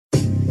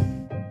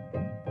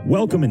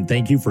Welcome and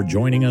thank you for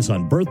joining us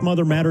on Birth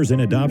Mother Matters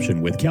in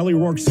Adoption with Kelly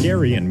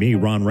Rourke-Scary and me,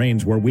 Ron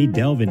Rains, where we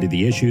delve into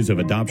the issues of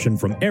adoption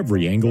from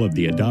every angle of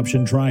the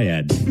adoption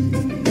triad.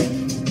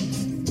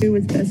 Do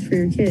what's best for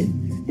your kid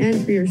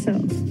and for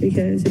yourself,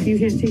 because if you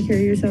can't take care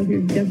of yourself,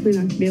 you're definitely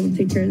not going to be able to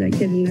take care of that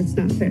kid, and that's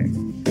not fair.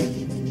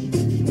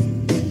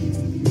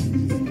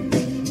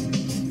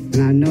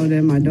 And I know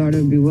that my daughter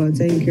will be well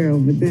taken care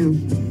of with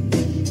them.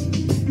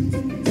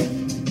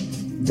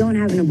 Don't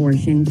have an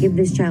abortion. Give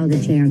this child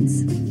a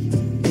chance.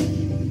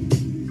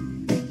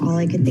 All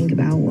I could think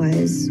about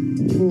was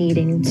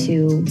needing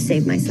to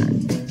save my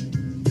son.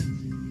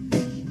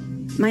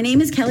 My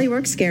name is Kelly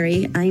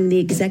Rourke-Scary. I'm the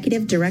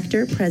Executive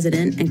Director,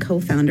 President, and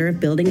co-founder of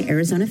Building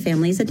Arizona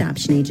Families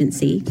Adoption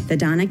Agency, the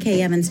Donna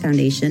K. Evans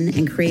Foundation,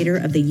 and creator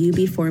of the You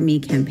Before Me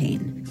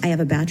campaign. I have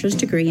a bachelor's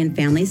degree in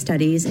family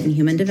studies and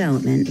human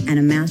development and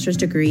a master's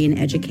degree in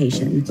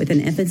education with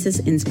an emphasis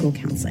in school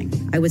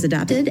counseling. I was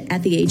adopted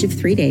at the age of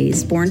 3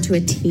 days, born to a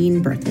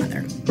teen birth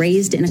mother,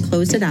 raised in a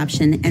closed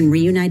adoption, and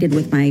reunited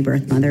with my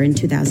birth mother in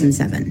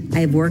 2007. I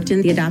have worked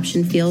in the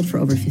adoption field for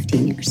over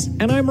 15 years.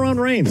 And I'm Ron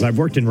Rains. I've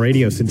worked in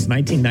radio since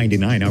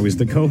 1999. I was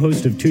the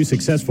co-host of 2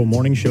 successful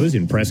morning shows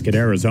in Prescott,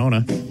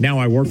 Arizona. Now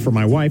I work for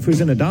my wife,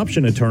 who's an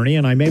adoption attorney,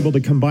 and I'm able to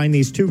combine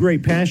these two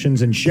great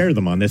passions and share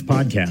them on this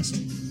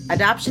podcast.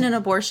 Adoption and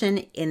abortion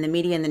in the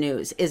media and the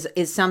news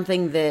is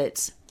something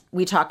that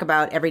we talk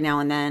about every now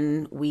and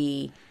then.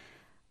 We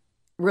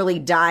really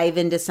dive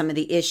into some of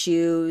the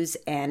issues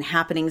and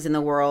happenings in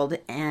the world.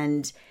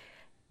 And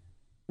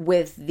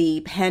with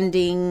the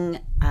pending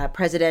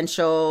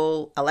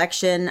presidential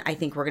election, I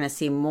think we're going to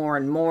see more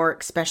and more,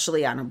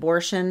 especially on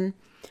abortion.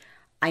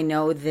 I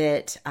know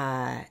that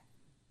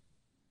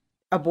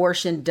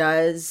abortion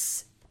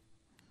does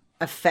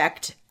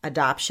affect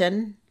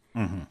adoption.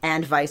 Mm-hmm.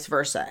 And vice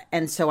versa.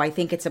 And so I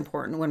think it's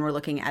important when we're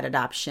looking at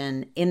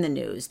adoption in the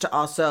news to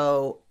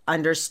also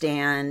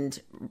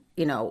understand,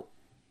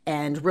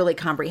 and really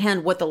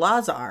comprehend what the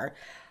laws are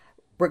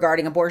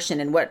regarding abortion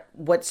and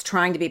what's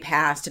trying to be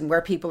passed and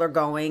where people are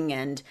going.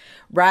 And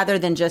rather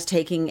than just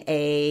taking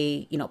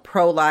a,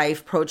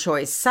 pro-life,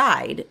 pro-choice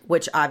side,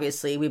 which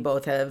obviously we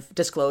both have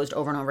disclosed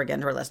over and over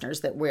again to our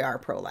listeners that we are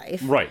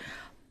pro-life. Right.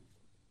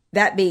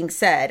 That being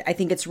said, I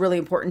think it's really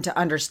important to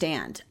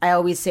understand. I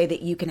always say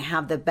that you can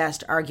have the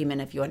best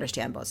argument if you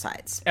understand both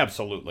sides.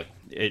 Absolutely.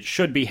 It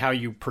should be how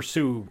you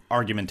pursue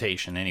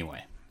argumentation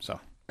anyway. So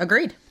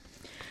agreed.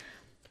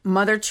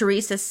 Mother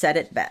Teresa said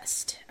it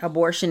best.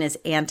 Abortion is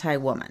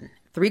anti-woman.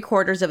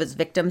 3/4 of its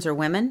victims are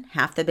women,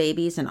 half the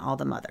babies, and all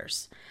the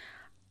mothers.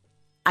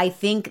 I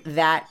think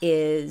that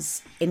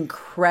is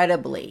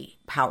incredibly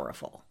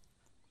powerful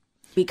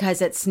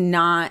because it's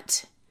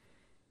not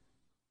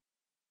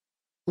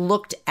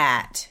looked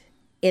at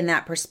in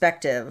that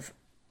perspective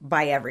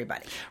by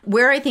everybody.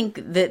 Where I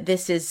think that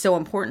this is so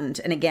important,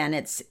 and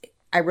again,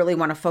 I really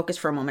want to focus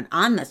for a moment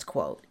on this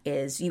quote,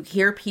 is you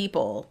hear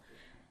people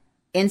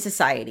in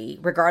society,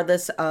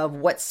 regardless of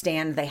what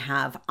stand they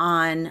have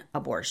on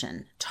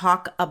abortion,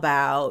 talk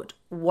about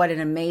what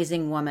an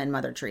amazing woman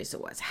Mother Teresa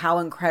was, how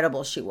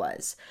incredible she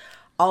was,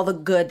 all the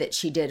good that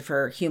she did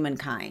for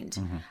humankind,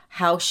 mm-hmm.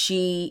 how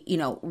she,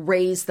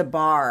 raised the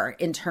bar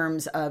in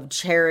terms of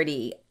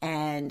charity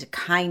and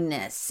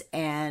kindness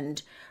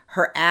and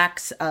her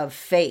acts of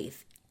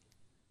faith.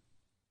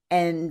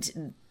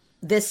 And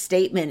this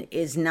statement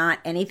is not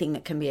anything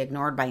that can be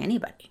ignored by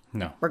anybody.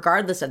 No.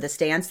 Regardless of the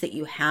stance that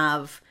you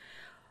have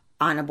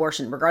on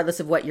abortion, regardless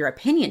of what your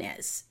opinion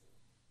is.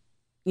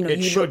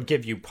 It should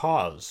give you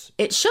pause.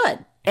 It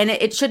should. And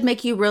it should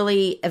make you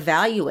really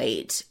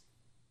evaluate,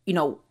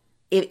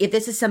 if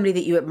this is somebody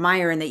that you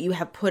admire and that you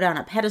have put on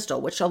a pedestal,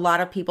 which a lot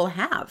of people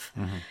have,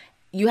 mm-hmm.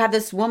 you have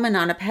this woman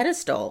on a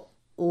pedestal,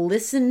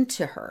 listen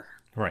to her.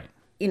 Right.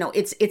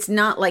 It's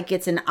not like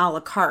it's an a la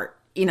carte,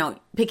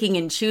 picking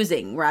and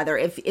choosing. Rather,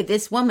 if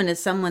this woman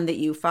is someone that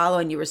you follow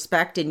and you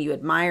respect and you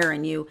admire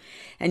and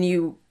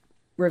you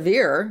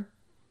revere,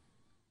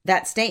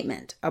 that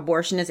statement,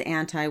 abortion is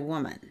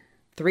anti-woman.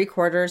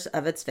 3/4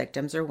 of its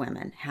victims are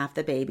women, half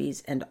the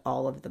babies, and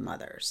all of the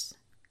mothers.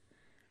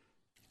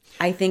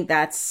 I think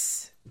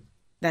that's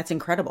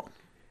incredible.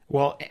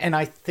 Well, and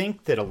I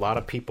think that a lot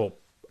of people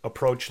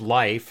approach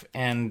life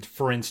and,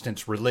 for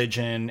instance,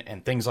 religion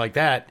and things like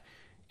that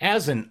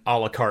as an a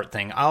la carte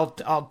thing.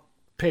 I'll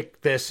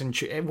pick this and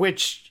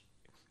which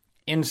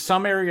in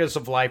some areas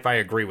of life I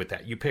agree with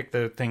that. You pick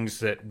the things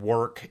that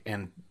work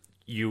and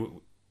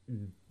you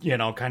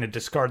kind of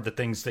discard the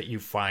things that you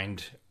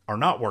find are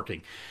not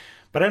working.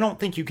 But I don't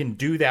think you can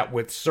do that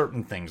with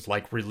certain things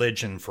like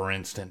religion, for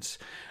instance.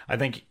 I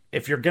think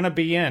if you're going to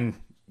be in,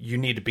 you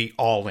need to be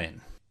all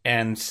in.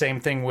 And same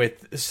thing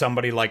with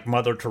somebody like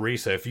Mother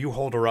Teresa. If you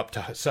hold her up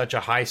to such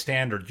a high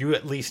standard, you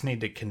at least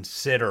need to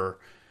consider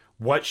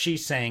what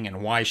she's saying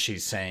and why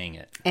she's saying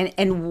it.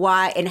 And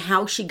why and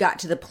how she got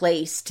to the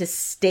place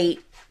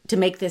to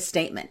make this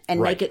statement and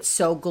right. make it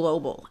so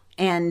global.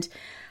 And,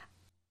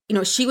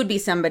 she would be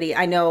somebody,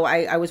 I know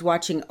I was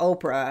watching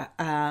Oprah,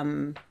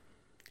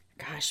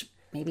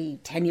 maybe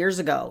 10 years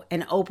ago,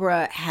 and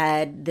Oprah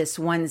had this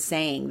one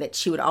saying that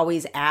she would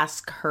always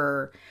ask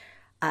her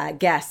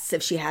guests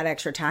if she had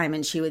extra time,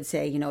 and she would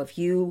say, if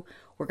you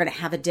were going to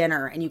have a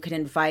dinner and you could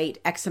invite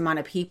X amount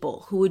of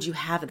people, who would you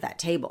have at that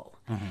table?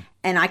 Mm-hmm.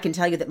 And I can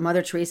tell you that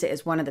Mother Teresa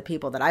is one of the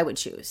people that I would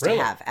choose to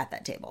have at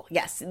that table.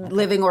 Yes, okay.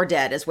 Living or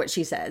dead is what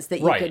she says,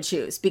 that you could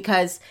choose.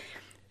 Because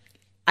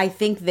I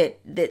think that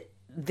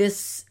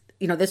this,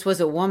 this was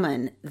a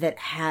woman that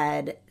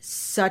had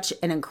such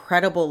an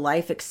incredible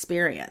life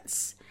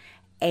experience.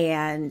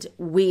 And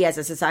we as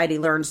a society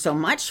learned so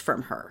much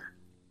from her.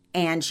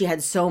 And she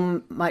had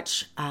so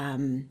much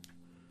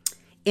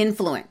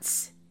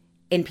influence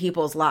in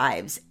people's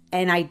lives.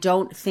 And I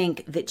don't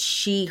think that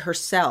she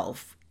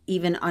herself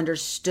even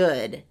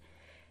understood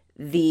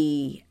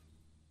the,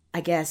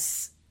 I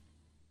guess,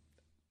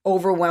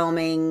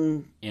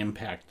 overwhelming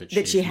impact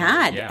that she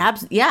had. Yeah.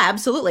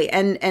 Absolutely.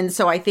 And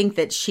so I think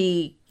that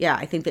she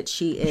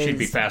is. She'd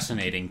be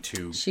fascinating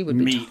to she would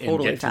be meet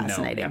totally and get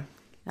fascinating. To know.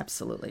 Yeah.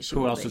 Absolutely.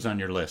 Who else is on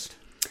your list?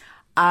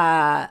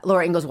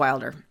 Laura Ingalls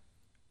Wilder.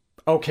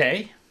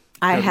 Okay.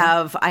 I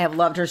have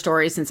loved her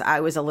story since I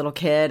was a little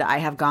kid. I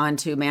have gone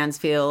to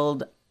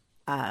Mansfield,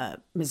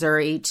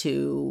 Missouri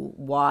to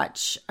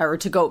watch or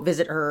to go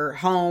visit her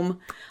home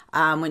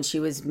when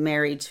she was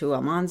married to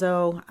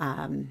Almanzo.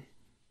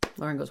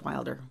 Laura Ingalls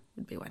Wilder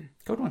would be one.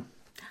 Good one.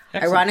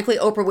 Excellent. Ironically,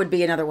 Oprah would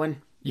be another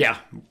one. Yeah.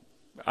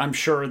 I'm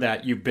sure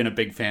that you've been a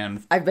big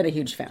fan. I've been a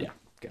huge fan. Yeah,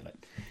 got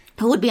it.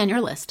 Who would be on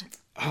your list?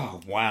 Oh,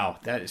 wow.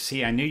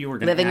 I knew you were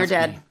going to Living or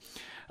dead?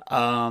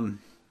 Me.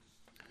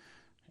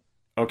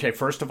 Okay,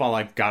 first of all,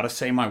 I've got to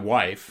say my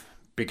wife,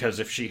 because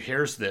if she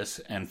hears this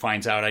and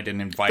finds out I didn't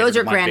invite her those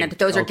to are my granted.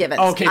 Those are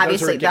givens. Okay,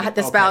 obviously, those are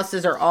the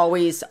spouses are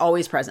always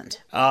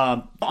present.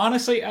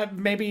 Honestly,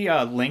 maybe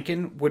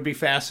Lincoln would be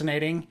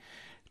fascinating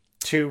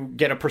to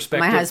get a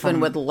perspective. My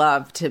husband would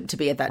love to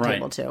be at that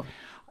table too.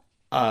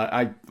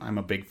 I'm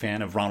a big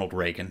fan of Ronald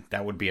Reagan.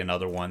 That would be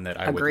another one that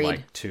I would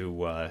like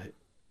to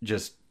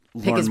just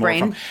pick his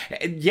brain.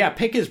 Yeah,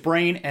 pick his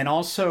brain, and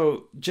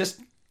also just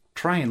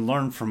try and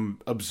learn from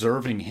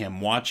observing him,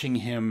 watching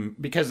him,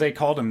 because they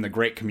called him the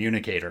great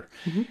communicator.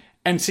 Mm-hmm.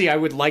 And see, I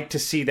would like to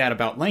see that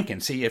about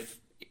Lincoln. See if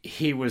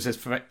he was as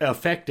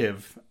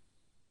effective,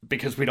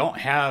 because we don't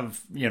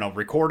have,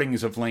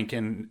 recordings of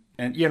Lincoln,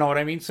 and you know what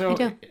I mean? So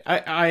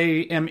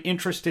I am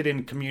interested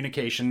in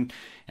communication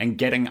and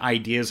getting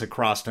ideas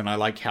across, and I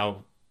like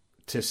how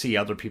to see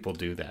other people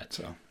do that.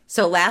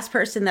 So last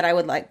person that I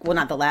would like, well,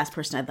 not the last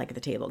person I'd like at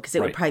the table, because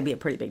it would probably be a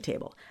pretty big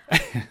table.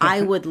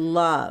 I would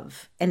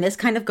love, and this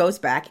kind of goes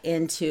back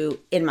into,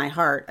 in my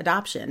heart,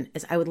 adoption,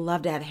 is I would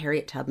love to have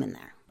Harriet Tubman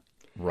there.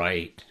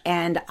 Right.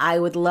 And I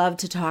would love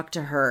to talk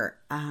to her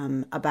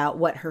about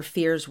what her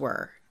fears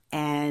were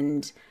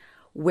and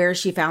where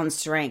she found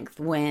strength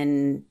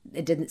when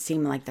it didn't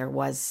seem like there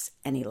was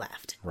any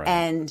left. Right.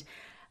 And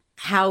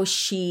how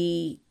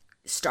she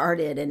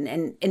started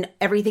and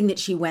everything that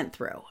she went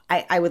through.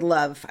 I would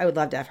love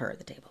to have her at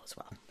the table as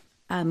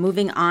well.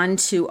 Moving on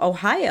to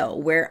Ohio,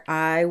 where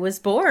I was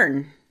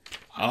born.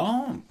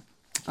 Oh.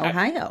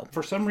 Ohio.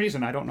 For some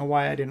reason, I don't know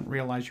why I didn't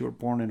realize you were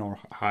born in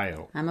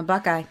Ohio. I'm a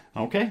Buckeye.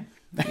 Okay.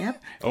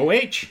 Yep. OH.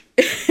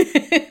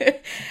 Yes.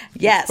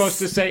 You're supposed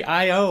to say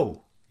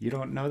IO. You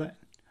don't know that?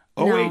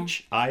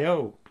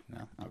 OHIO.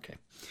 No. Okay.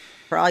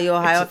 For all you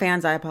Ohio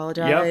fans, I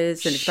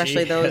apologize, and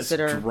especially those that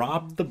are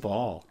dropped the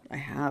ball. I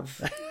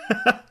have.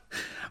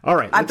 All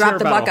right, I've dropped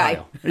the Buckeye.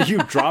 You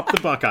dropped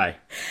the Buckeye.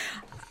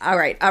 All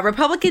right. A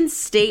Republican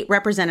state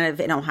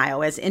representative in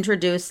Ohio has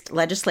introduced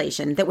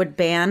legislation that would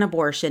ban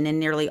abortion in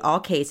nearly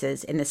all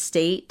cases in the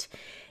state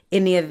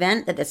in the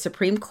event that the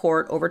Supreme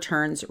Court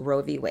overturns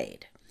Roe v.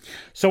 Wade.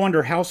 So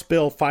under House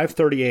Bill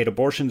 538,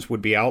 abortions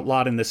would be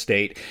outlawed in the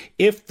state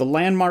if the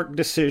landmark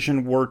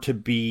decision were to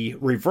be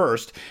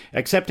reversed,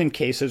 except in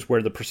cases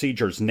where the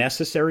procedure is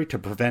necessary to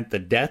prevent the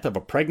death of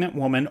a pregnant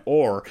woman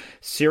or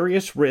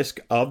serious risk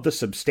of the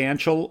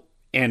substantial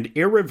and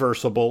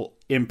irreversible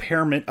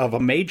impairment of a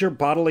major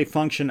bodily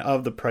function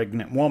of the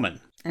pregnant woman.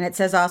 And it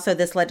says also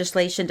this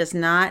legislation does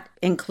not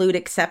include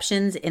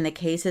exceptions in the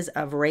cases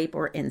of rape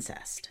or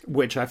incest.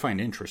 Which I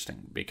find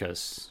interesting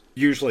because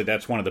usually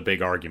that's one of the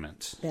big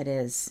arguments. That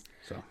is.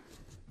 So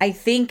I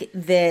think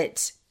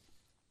that,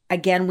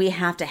 again, we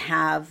have to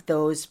have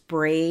those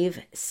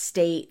brave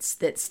states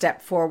that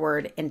step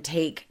forward and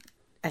take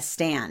a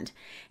stand.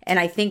 And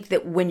I think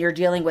that when you're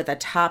dealing with a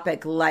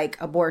topic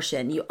like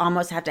abortion, you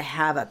almost have to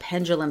have a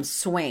pendulum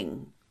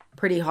swing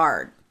pretty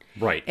hard.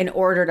 Right. In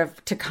order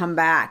to come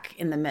back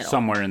in the middle.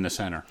 Somewhere in the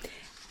center.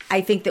 I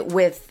think that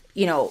with,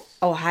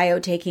 Ohio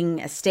taking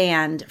a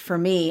stand, for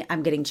me,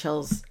 I'm getting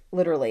chills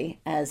literally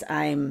as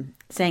I'm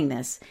saying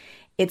this.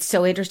 It's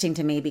so interesting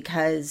to me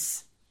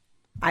because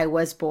I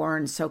was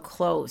born so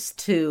close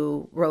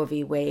to Roe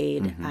v.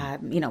 Wade,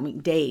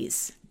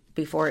 days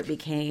before it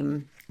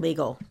became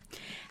legal.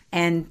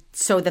 And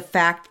so the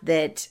fact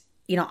that,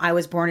 I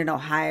was born in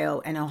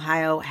Ohio and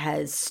Ohio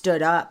has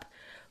stood up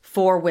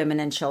for women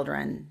and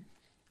children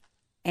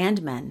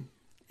and men,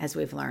 as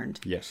we've learned.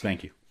 Yes,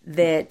 thank you.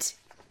 That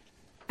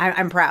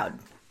I'm proud.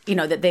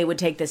 that they would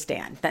take this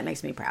stand. That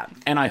makes me proud.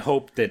 And I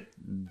hope that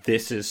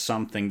this is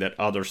something that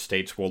other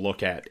states will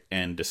look at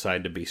and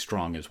decide to be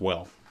strong as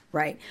well.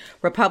 Right.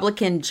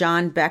 Republican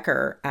John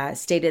Becker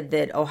stated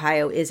that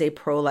Ohio is a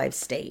pro-life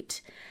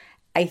state.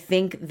 I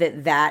think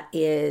that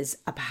is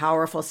a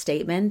powerful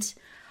statement.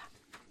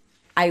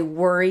 I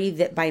worry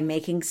that by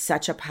making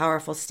such a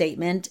powerful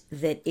statement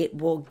that it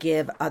will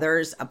give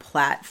others a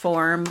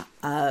platform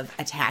of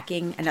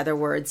attacking. In other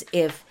words,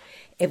 if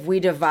we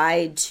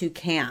divide two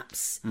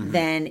camps,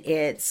 then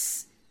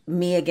it's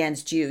me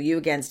against you, you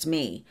against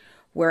me.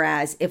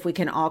 Whereas if we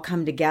can all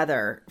come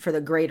together for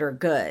the greater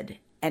good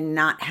and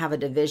not have a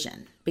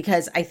division,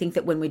 because I think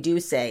that when we do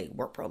say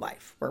we're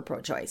pro-life, we're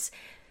pro-choice,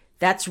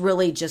 that's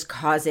really just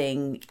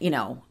causing,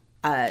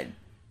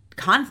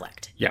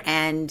 conflict. Yeah.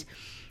 And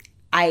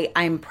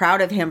I'm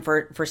proud of him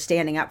for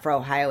standing up for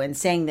Ohio and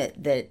saying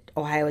that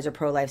Ohio is a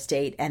pro-life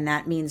state, and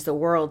that means the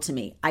world to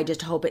me. I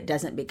just hope it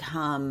doesn't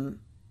become,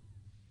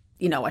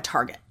 a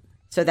target.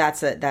 So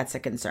that's a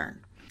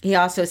concern. He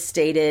also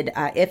stated,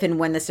 if and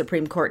when the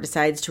Supreme Court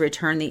decides to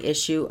return the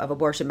issue of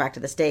abortion back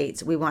to the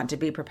states, we want to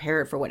be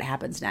prepared for what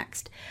happens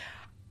next.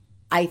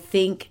 I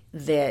think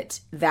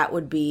that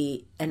would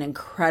be an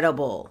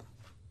incredible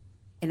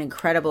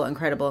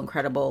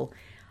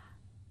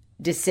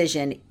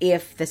decision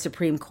if the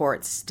Supreme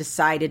Court's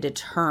decided to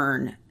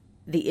turn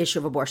the issue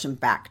of abortion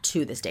back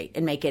to the state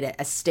and make it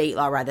a state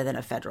law rather than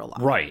a federal law.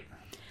 Right.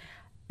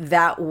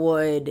 That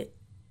would...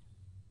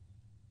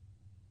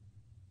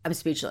 I'm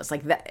speechless.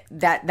 Like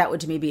that would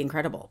to me be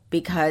incredible,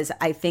 because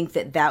I think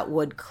that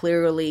would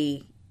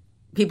clearly,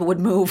 people would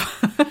move.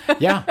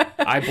 Yeah,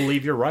 I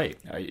believe you're right.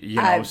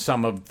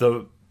 Some of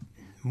the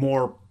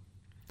more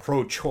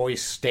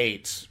pro-choice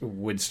states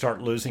would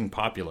start losing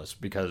populace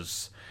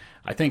because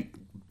I think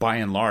by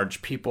and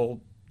large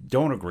people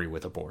don't agree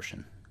with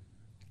abortion.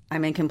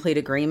 I'm in complete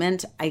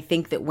agreement. I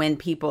think that when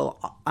people,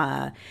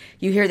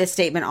 you hear this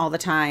statement all the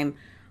time,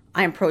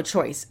 I'm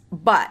pro-choice,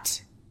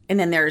 but... And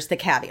then there's the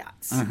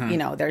caveats.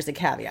 There's the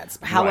caveats.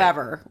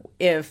 However,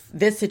 if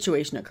this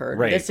situation occurred,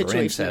 right, this situation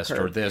or incest,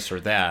 occurred, or this or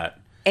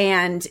that.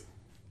 And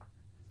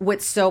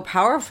what's so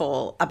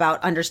powerful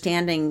about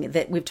understanding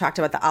that we've talked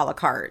about the a la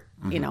carte,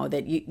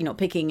 that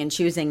picking and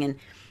choosing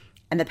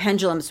and the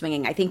pendulum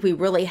swinging. I think we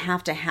really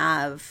have to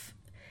have,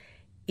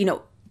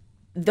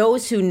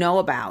 those who know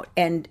about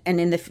and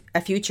in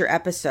a future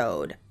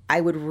episode, I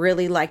would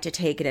really like to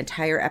take an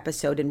entire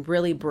episode and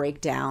really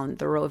break down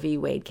the Roe v.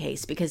 Wade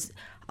case, because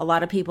a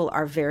lot of people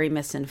are very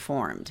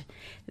misinformed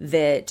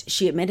that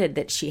she admitted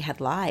that she had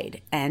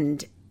lied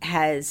and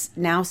has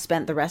now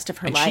spent the rest of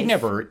her life. She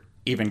never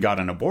even got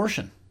an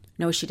abortion.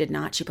 No, she did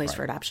not. She placed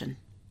for adoption.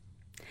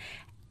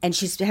 And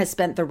she has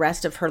spent the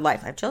rest of her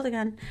life, I have children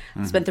again,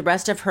 spent the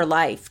rest of her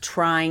life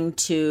trying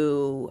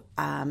to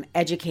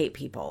educate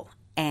people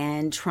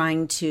and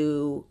trying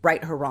to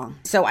right her wrong.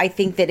 So I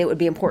think that it would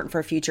be important for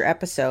a future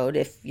episode,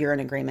 if you're in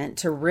agreement,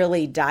 to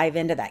really dive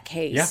into that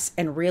case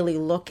and really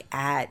look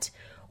at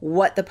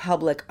what the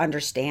public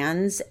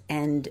understands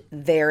and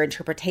their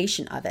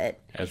interpretation of it.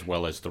 As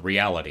well as the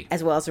reality.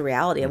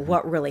 Of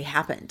what really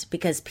happened.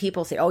 Because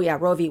people say, oh yeah,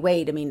 Roe v.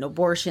 Wade,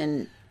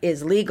 abortion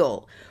is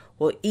legal.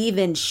 Well,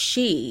 even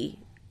she,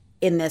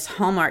 in this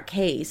Hallmark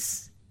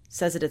case,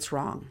 says that it's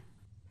wrong.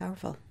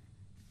 Powerful.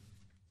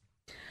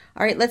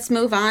 All right, let's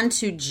move on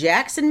to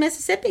Jackson,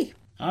 Mississippi.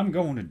 I'm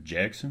going to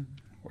Jackson.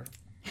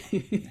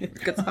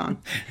 Good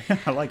song.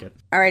 I like it.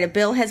 All right, a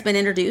bill has been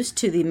introduced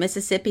to the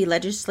Mississippi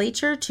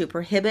legislature to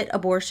prohibit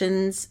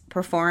abortions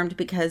performed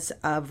because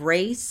of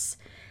race,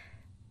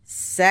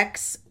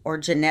 sex, or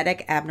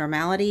genetic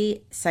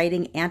abnormality,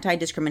 citing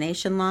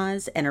anti-discrimination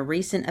laws and a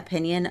recent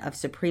opinion of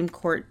Supreme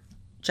Court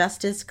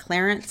Justice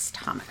Clarence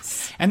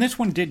Thomas. And this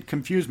one did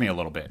confuse me a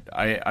little bit.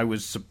 I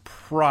was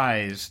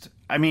surprised.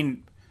 I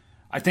mean,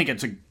 I think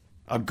it's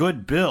a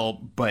good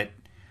bill, but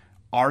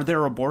are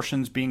there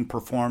abortions being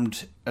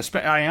performed?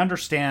 I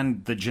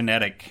understand the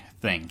genetic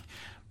thing,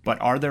 but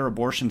are there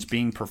abortions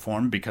being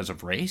performed because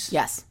of race?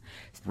 Yes.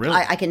 Really?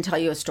 I can tell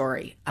you a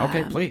story.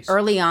 Okay, please.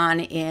 Early on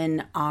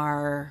in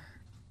our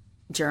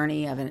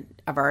journey of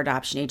our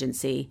adoption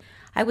agency,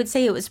 I would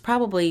say it was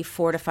probably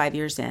 4 to 5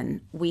 years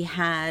in, we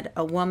had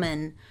a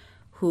woman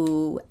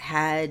who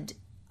had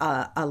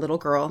a little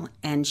girl,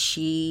 and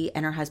she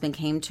and her husband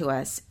came to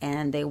us,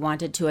 and they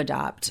wanted to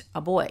adopt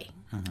a boy.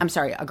 I'm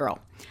sorry,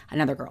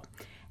 another girl.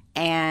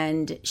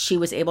 And she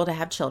was able to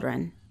have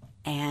children,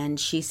 and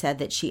she said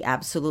that she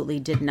absolutely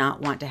did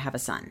not want to have a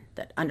son,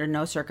 that under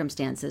no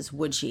circumstances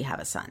would she have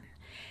a son.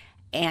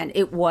 And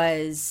it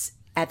was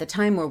at the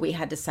time where we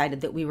had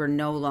decided that we were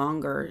no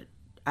longer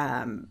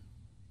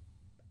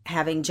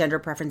having gender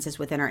preferences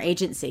within our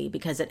agency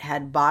because it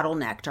had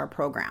bottlenecked our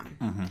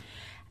program.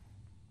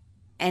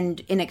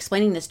 And in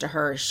explaining this to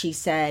her, she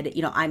said,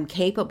 I'm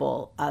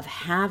capable of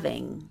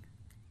having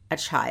a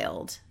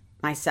child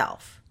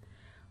myself,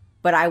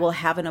 but I will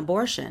have an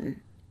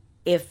abortion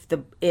if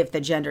the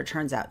gender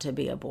turns out to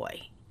be a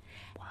boy.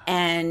 Wow.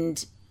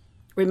 And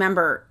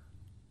remember,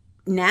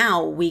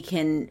 now we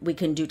can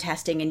do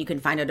testing, and you can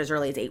find out as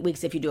early as 8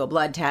 weeks if you do a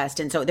blood test.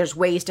 And so there's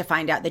ways to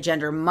find out the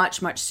gender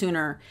much, much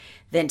sooner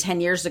than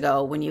 10 years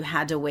ago when you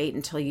had to wait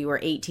until you were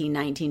 18,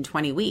 19,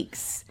 20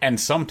 weeks. And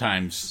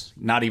sometimes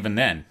not even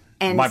then.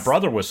 And my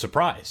brother was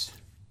surprised.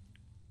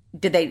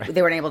 Did they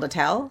weren't able to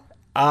tell?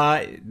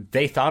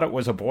 They thought it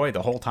was a boy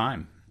the whole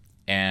time,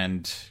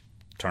 and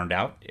turned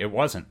out it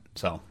wasn't.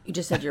 So You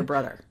just said your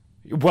brother.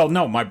 Well,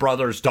 no, my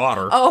brother's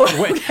daughter. Oh,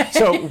 okay.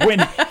 So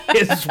when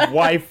his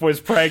wife was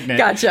pregnant,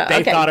 Gotcha.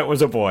 they Okay. thought it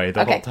was a boy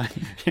the whole time.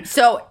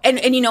 So,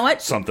 and you know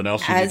what? Something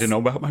else you need to know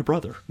about my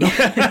brother.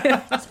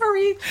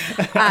 Sorry.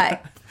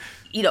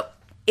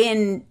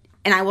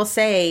 And I will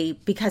say,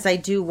 because I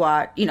do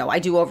I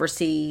do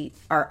oversee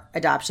our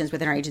adoptions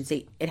within our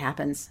agency, it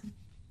happens.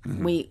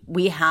 Mm-hmm.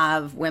 We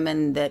have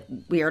women that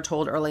we are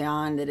told early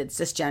on that it's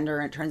cisgender,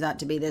 and it turns out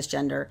to be this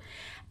gender.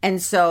 And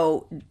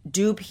so,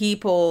 do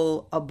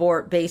people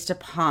abort based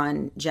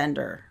upon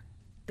gender?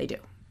 They do.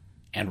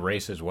 And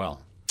race as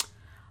well.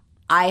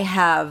 I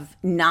have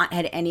not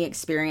had any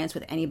experience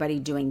with anybody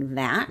doing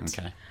that.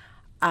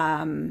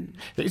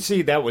 Okay.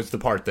 See, that was the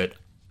part that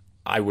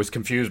I was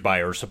confused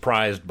by or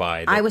surprised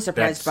by. I was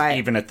surprised by it.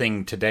 Even a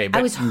thing today. But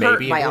I was hurt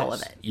maybe by all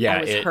of it. Yeah,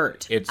 I was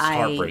hurt. It's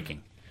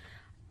heartbreaking.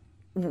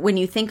 When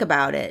you think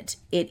about it,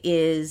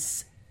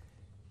 it's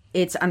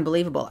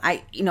unbelievable.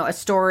 A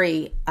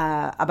story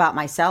about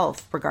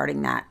myself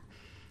regarding that.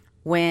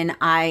 And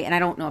I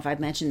don't know if I've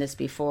mentioned this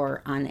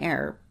before on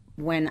air,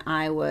 when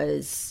I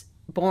was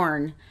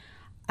born,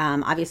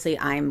 obviously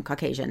I'm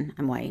Caucasian,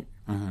 I'm white.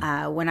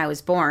 Mm-hmm. When I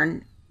was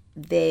born,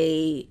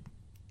 they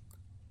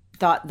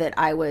thought that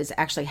I was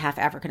actually half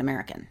African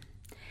American.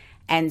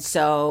 And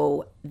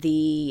so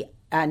the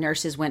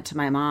nurses went to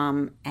my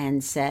mom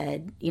and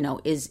said,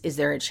 is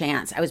there a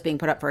chance? I was being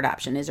put up for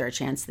adoption. Is there a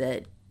chance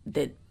that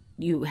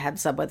you have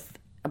sub with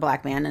a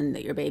black man and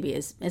that your baby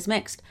is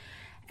mixed?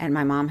 And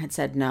my mom had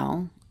said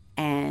no,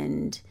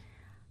 and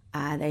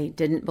they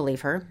didn't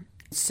believe her.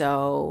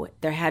 So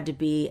there had to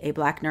be a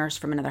black nurse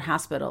from another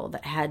hospital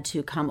that had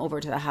to come over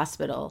to the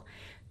hospital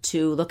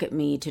to look at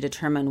me to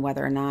determine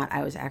whether or not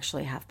I was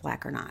actually half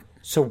black or not.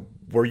 So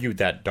were you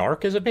that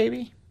dark as a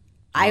baby?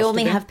 I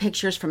only have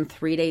pictures from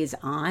 3 days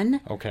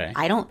on. Okay.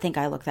 I don't think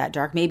I look that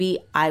dark. Maybe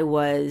I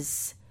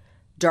was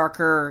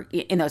darker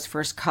in those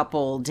first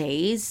couple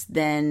days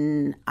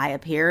than I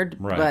appeared.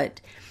 Right.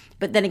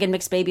 But then again,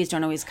 mixed babies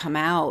don't always come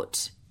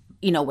out,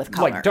 with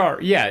color. Like dark,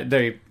 yeah,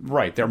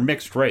 they're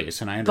mixed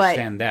race, and I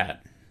understand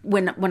that.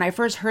 When I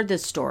first heard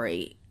this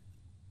story,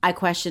 I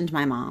questioned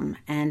my mom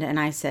and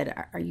I said,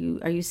 "Are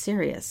you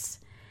serious?"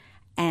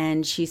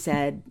 And she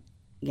said,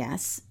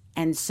 "Yes."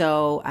 And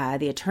so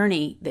the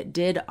attorney that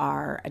did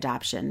our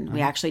adoption,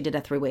 we actually did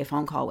a 3-way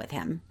phone call with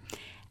him,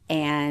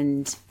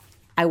 and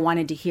I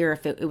wanted to hear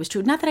if it was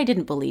true. Not that I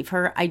didn't believe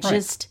her.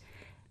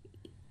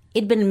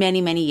 It'd been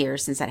many, many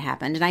years since that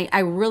happened. And I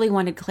really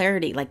wanted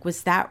clarity. Like,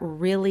 was that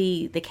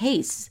really the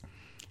case?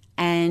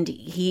 And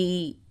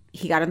he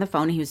got on the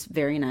phone. He was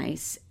very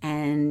nice.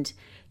 And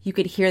you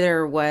could hear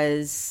there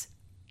was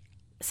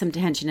some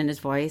tension in his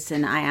voice.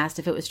 And I asked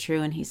if it was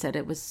true. And he said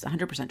it was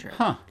 100% true.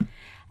 Huh.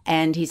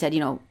 And he said,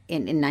 in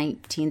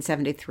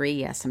 1973,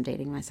 yes, I'm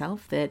dating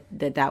myself,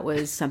 that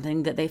was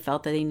something that they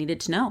felt that they needed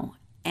to know.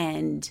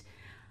 And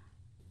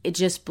it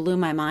just blew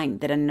my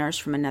mind that a nurse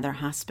from another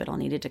hospital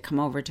needed to come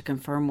over to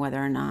confirm whether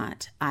or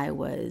not I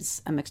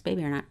was a mixed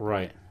baby or not.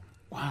 Right.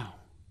 Wow.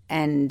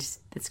 And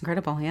it's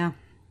incredible, yeah.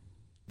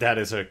 That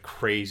is a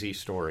crazy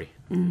story.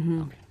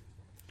 Mm-hmm. Okay.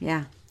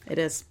 Yeah, it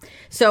is.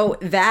 So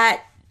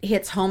that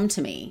hits home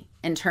to me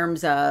in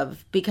terms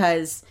of,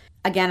 because,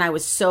 again, I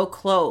was so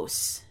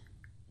close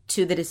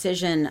to the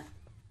decision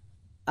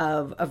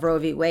of Roe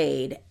v.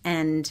 Wade,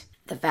 and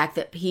the fact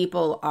that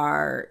people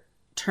are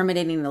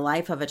terminating the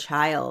life of a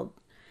child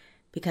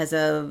because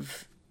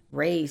of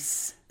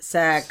race,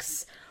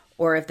 sex,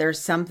 or if there's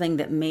something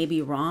that may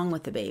be wrong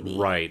with the baby.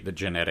 Right, the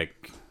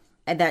genetic.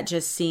 And that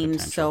just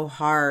seems so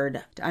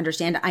hard to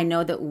understand. I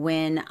know that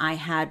when I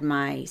had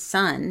my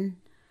son,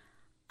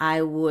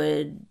 I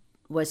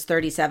was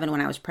 37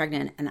 when I was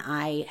pregnant, and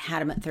I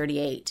had him at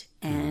 38.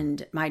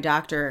 And my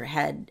doctor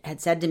had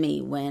said to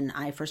me when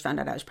I first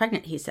found out I was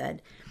pregnant, he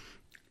said,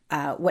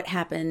 what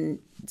happens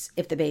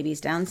if the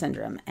baby's Down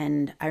syndrome?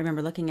 And I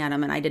remember looking at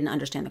him and I didn't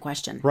understand the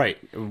question. Right.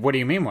 What do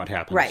you mean what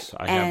happens? Right.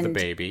 I have the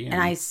baby.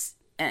 And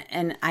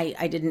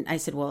I didn't, I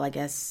said, well, I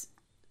guess,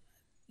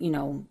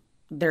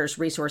 there's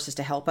resources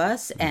to help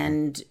us,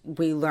 and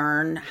we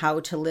learn how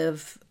to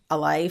live a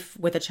life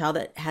with a child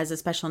that has a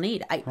special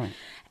need.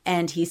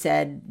 And he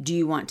said, do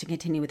you want to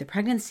continue with the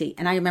pregnancy?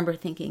 And I remember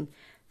thinking,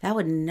 that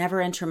would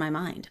never enter my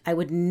mind. I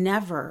would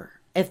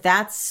never, if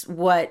that's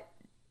what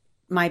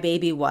my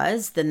baby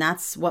was, then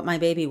that's what my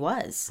baby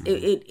was.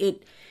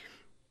 It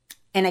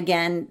and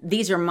again,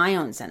 these are my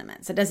own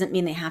sentiments. It doesn't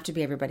mean they have to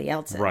be everybody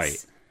else's.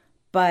 Right.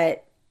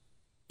 But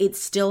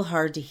it's still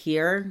hard to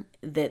hear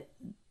that.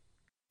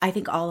 I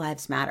think all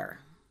lives matter.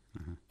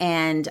 Mm-hmm.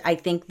 And I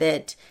think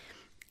that,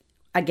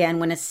 again,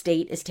 when a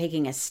state is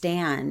taking a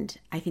stand,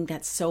 I think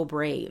that's so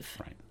brave.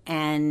 Right.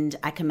 And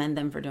I commend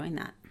them for doing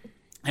that.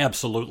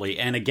 Absolutely.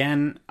 And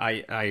again,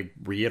 I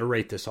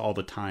reiterate this all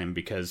the time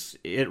because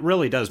it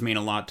really does mean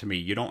a lot to me.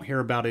 You don't hear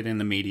about it in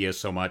the media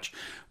so much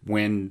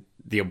when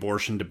the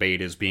abortion debate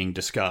is being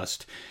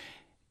discussed.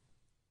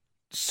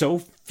 So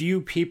few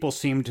people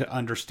seem to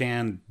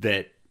understand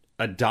that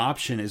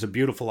adoption is a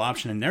beautiful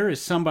option. And there is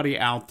somebody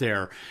out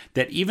there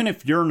that even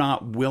if you're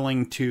not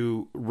willing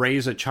to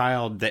raise a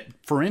child that,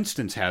 for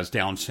instance, has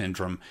Down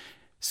syndrome,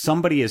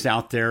 somebody is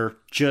out there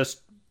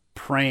just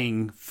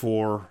praying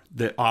for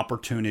the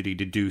opportunity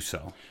to do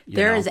so.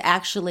 There is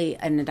actually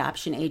an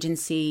adoption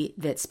agency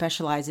that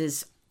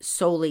specializes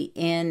solely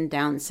in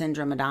Down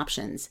syndrome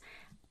adoptions.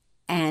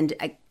 And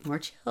more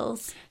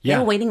chills. They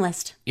have a waiting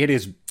list. It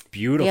is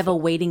beautiful. They have a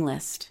waiting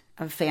list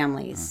of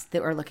families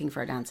that are looking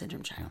for a Down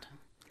syndrome child.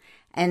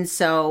 And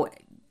so,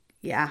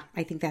 yeah,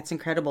 I think that's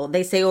incredible.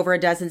 They say over a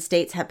dozen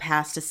states have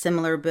passed a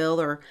similar bill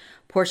or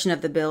portion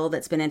of the bill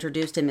that's been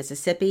introduced in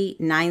Mississippi.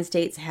 9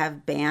 states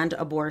have banned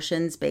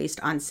abortions based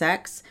on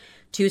sex.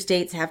 2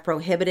 states have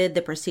prohibited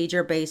the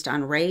procedure based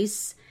on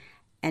race.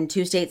 And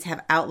 2 states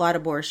have outlawed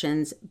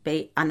abortions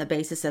on the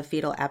basis of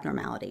fetal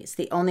abnormalities.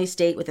 The only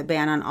state with a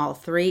ban on all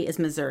 3 is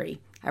Missouri.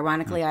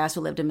 Ironically, I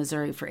also lived in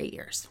Missouri for 8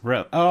 years.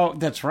 Really? Oh,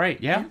 that's right.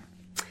 Yeah.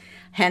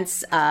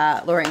 Hence,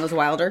 Lorraine was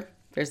wilder.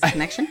 There's the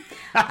connection.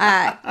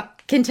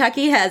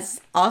 Kentucky has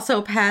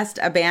also passed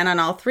a ban on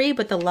all 3,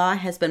 but the law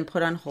has been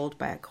put on hold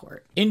by a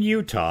court. In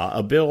Utah,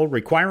 a bill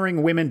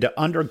requiring women to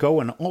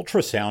undergo an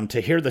ultrasound to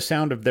hear the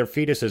sound of their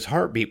fetus's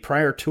heartbeat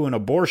prior to an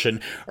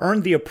abortion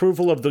earned the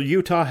approval of the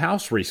Utah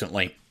House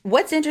recently.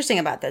 What's interesting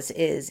about this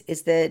is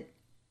that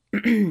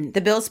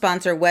the bill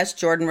sponsor, West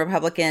Jordan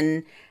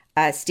Republican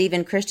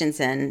Stephen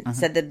Christensen,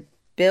 said the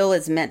bill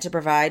is meant to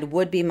provide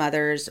would-be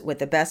mothers with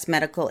the best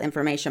medical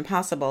information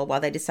possible while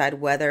they decide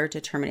whether to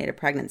terminate a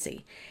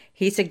pregnancy.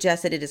 He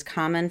suggested it is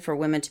common for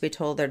women to be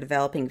told their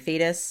developing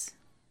fetus,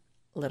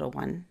 little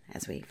one,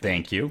 as we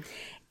thank you,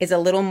 is a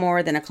little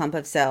more than a clump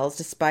of cells,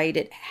 despite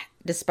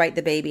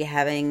the baby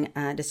having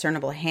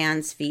discernible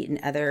hands, feet, and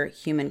other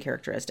human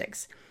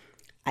characteristics.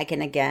 I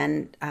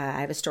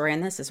have a story on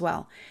this as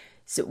well.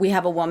 So we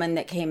have a woman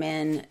that came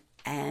in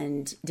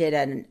and did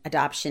an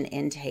adoption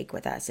intake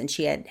with us, and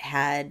she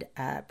had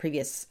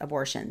previous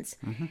abortions,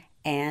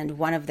 and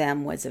one of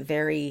them was a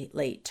very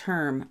late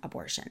term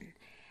abortion.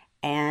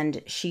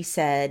 And she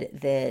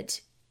said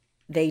that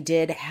they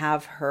did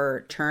have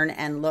her turn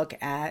and look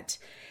at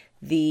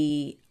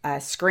the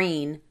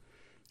screen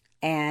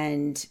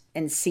and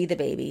see the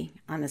baby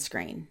on the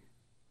screen,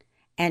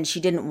 and she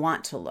didn't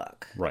want to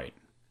look, right?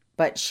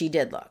 But she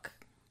did look.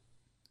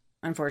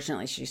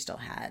 Unfortunately,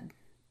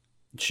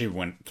 she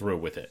went through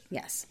with it.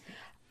 Yes.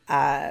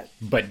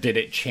 But did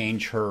it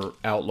change her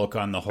outlook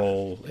on the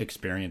whole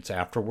experience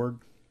afterward?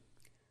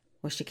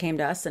 Well, she came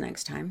to us the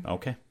next time.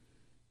 Okay.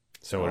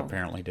 So it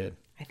apparently did.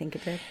 I think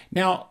it did.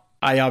 Now,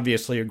 I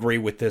obviously agree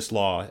with this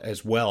law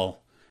as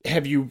well.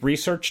 Have you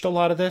researched a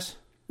lot of this?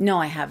 No,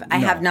 I have. I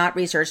have not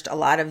researched a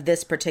lot of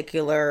this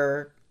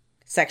particular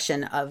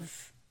section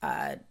of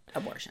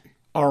abortion.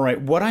 All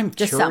right. What I'm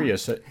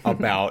curious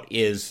about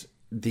is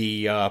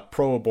the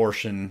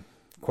pro-abortion,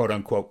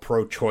 quote-unquote,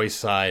 pro-choice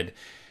side,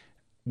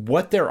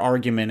 what their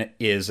argument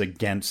is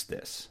against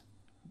this.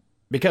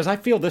 Because I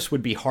feel this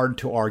would be hard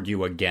to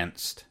argue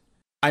against.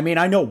 I mean,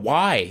 I know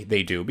why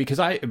they do, because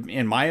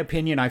in my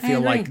opinion, I feel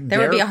like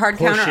there would be a hard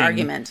counter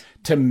argument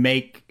to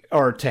make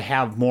or to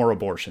have more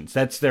abortions.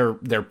 That's their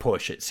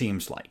push, it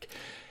seems like.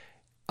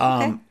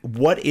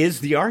 What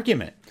is the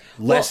argument?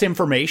 Less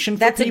information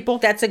for people?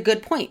 That's a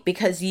good point,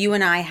 because you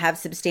and I have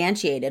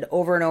substantiated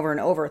over and over and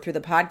over through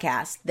the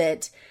podcast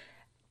that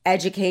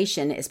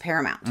education is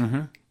paramount.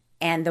 Mm-hmm.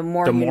 And the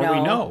more we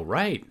know,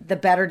 right, the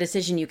better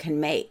decision you can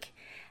make.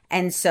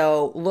 And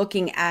so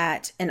looking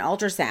at an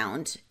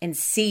ultrasound and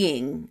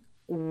seeing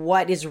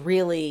what is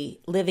really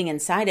living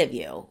inside of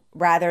you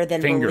rather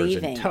than fingers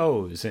believing. And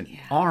toes and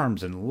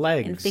arms and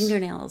legs. And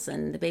fingernails,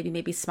 and the baby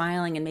may be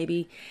smiling and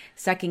maybe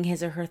sucking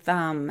his or her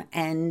thumb.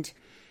 And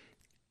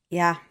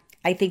yeah,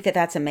 I think that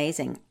that's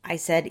amazing. I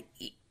said,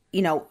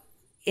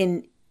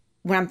 when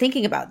I'm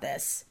thinking about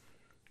this,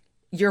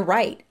 you're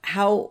right.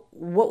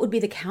 What would be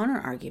the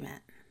counter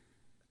argument?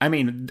 I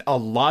mean, a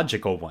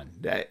logical one.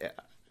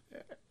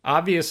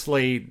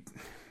 Obviously,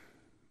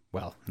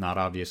 well, not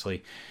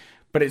obviously,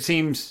 but it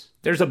seems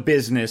there's a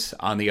business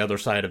on the other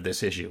side of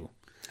this issue.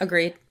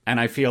 Agreed. And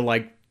I feel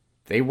like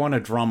they want to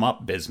drum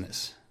up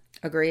business.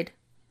 Agreed.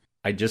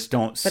 I just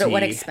don't see at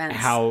what expense?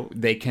 How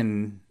they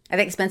can... At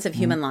the expense of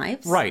human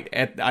lives? Right.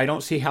 I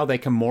don't see how they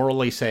can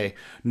morally say,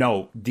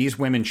 no, these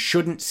women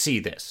shouldn't see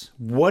this.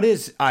 What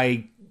is...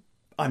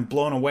 I'm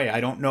blown away. I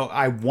don't know.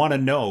 I want to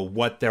know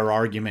what their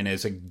argument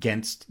is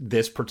against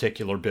this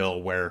particular bill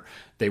where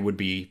they would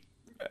be,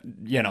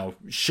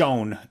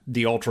 shown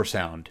the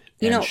ultrasound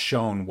and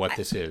shown what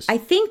this is. I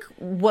think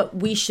what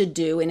we should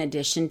do, in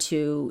addition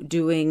to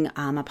doing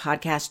a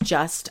podcast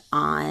just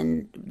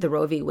on the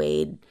Roe v.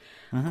 Wade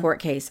court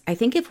case, I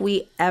think if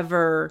we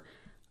ever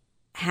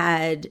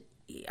had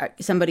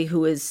somebody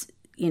who is,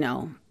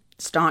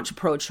 staunch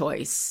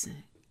pro-choice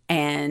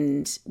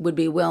and would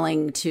be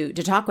willing to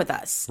talk with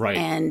us Right.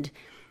 and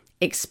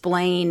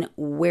explain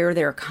where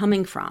they're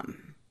coming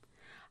from.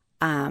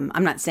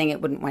 I'm not saying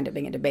it wouldn't wind up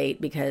being a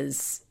debate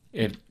because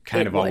it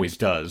kind of always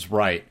does,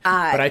 right?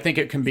 But I think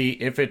it can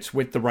be, if it's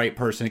with the right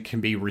person, it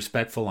can be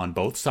respectful on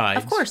both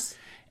sides. Of course.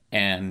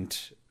 And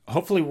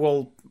hopefully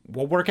we'll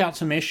work out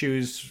some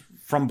issues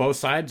from both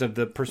sides of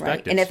the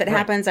perspective. Right. And if it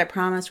happens, I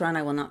promise, Ron,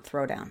 I will not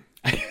throw down.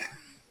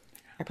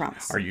 I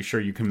promise. Are you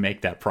sure you can make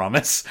that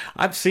promise?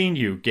 I've seen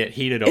you get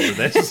heated over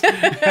this.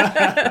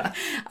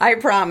 I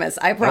promise.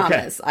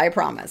 Okay. I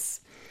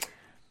promise.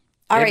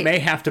 It may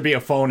have to be a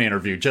phone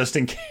interview, just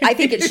in case. I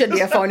think it should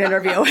be a phone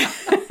interview.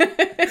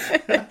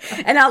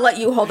 And I'll let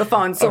you hold the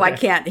phone so I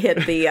can't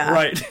hit the...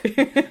 Right.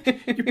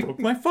 You broke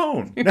my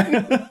phone.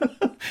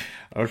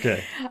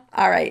 Okay.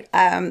 All right.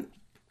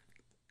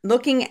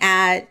 Looking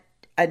at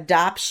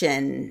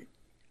adoption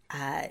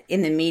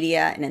in the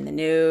media and in the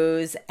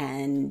news,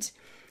 and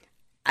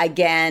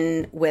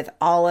again, with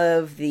all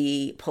of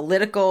the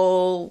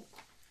political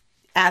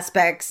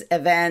aspects,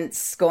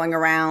 events going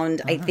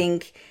around, I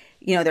think,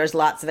 there's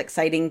lots of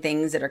exciting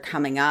things that are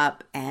coming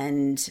up,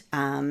 and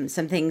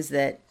some things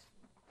that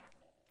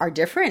are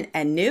different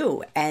and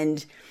new,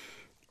 and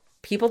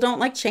people don't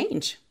like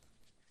change.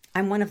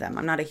 I'm one of them.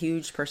 I'm not a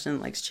huge person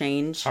that likes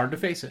change. Hard to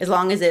face it. As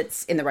long as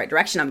it's in the right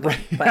direction, I'm good.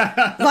 But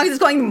as long as it's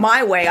going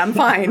my way, I'm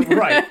fine.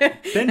 Right.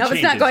 Then now, if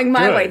it's not going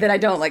my way, then I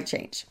don't like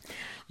change.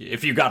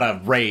 If you got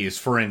a raise,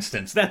 for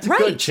instance, that's a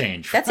good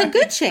change. That's a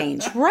good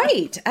change.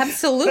 Right.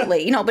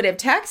 Absolutely. But if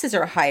taxes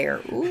are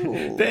higher,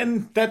 ooh.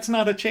 Then that's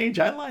not a change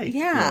I like.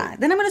 Yeah. Right.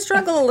 Then I'm going to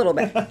struggle a little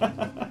bit.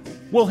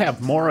 We'll have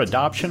more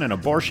adoption and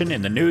abortion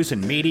in the news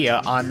and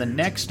media on the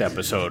next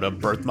episode of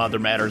Birth Mother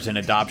Matters in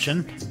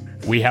Adoption.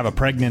 We have a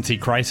pregnancy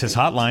crisis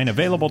hotline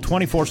available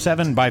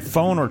 24/7 by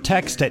phone or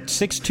text at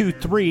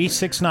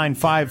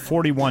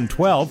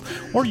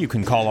 623-695-4112, or you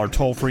can call our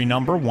toll-free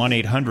number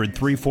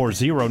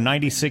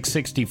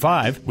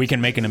 1-800-340-9665. We can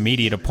make an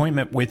immediate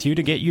appointment with you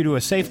to get you to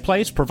a safe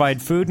place,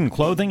 provide food and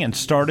clothing, and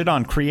started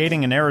on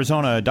creating an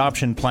Arizona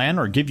adoption plan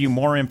or give you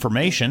more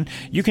information.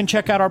 You can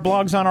check out our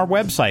blogs on our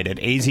website at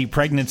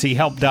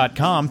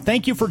azpregnancyhelp.com.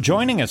 Thank you for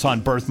joining us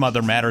on Birth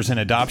Mother Matters in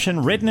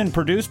Adoption, written and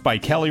produced by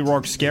Kelly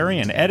Rourke-Scary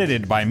and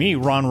edited by me,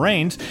 Ron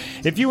Rains.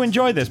 If you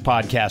enjoy this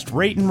podcast,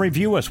 rate and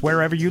review us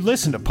wherever you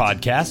listen to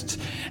podcasts.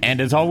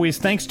 And as always,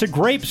 thanks to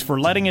Grapes for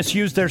letting us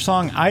use their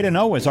song I Don't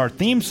Know as our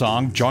theme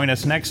song. Join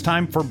us next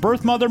time for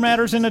Birth Mother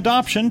Matters in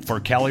Adoption. For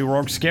Kelly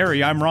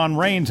Rourke-Scary, I'm Ron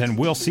Rains, and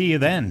we'll see you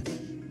then.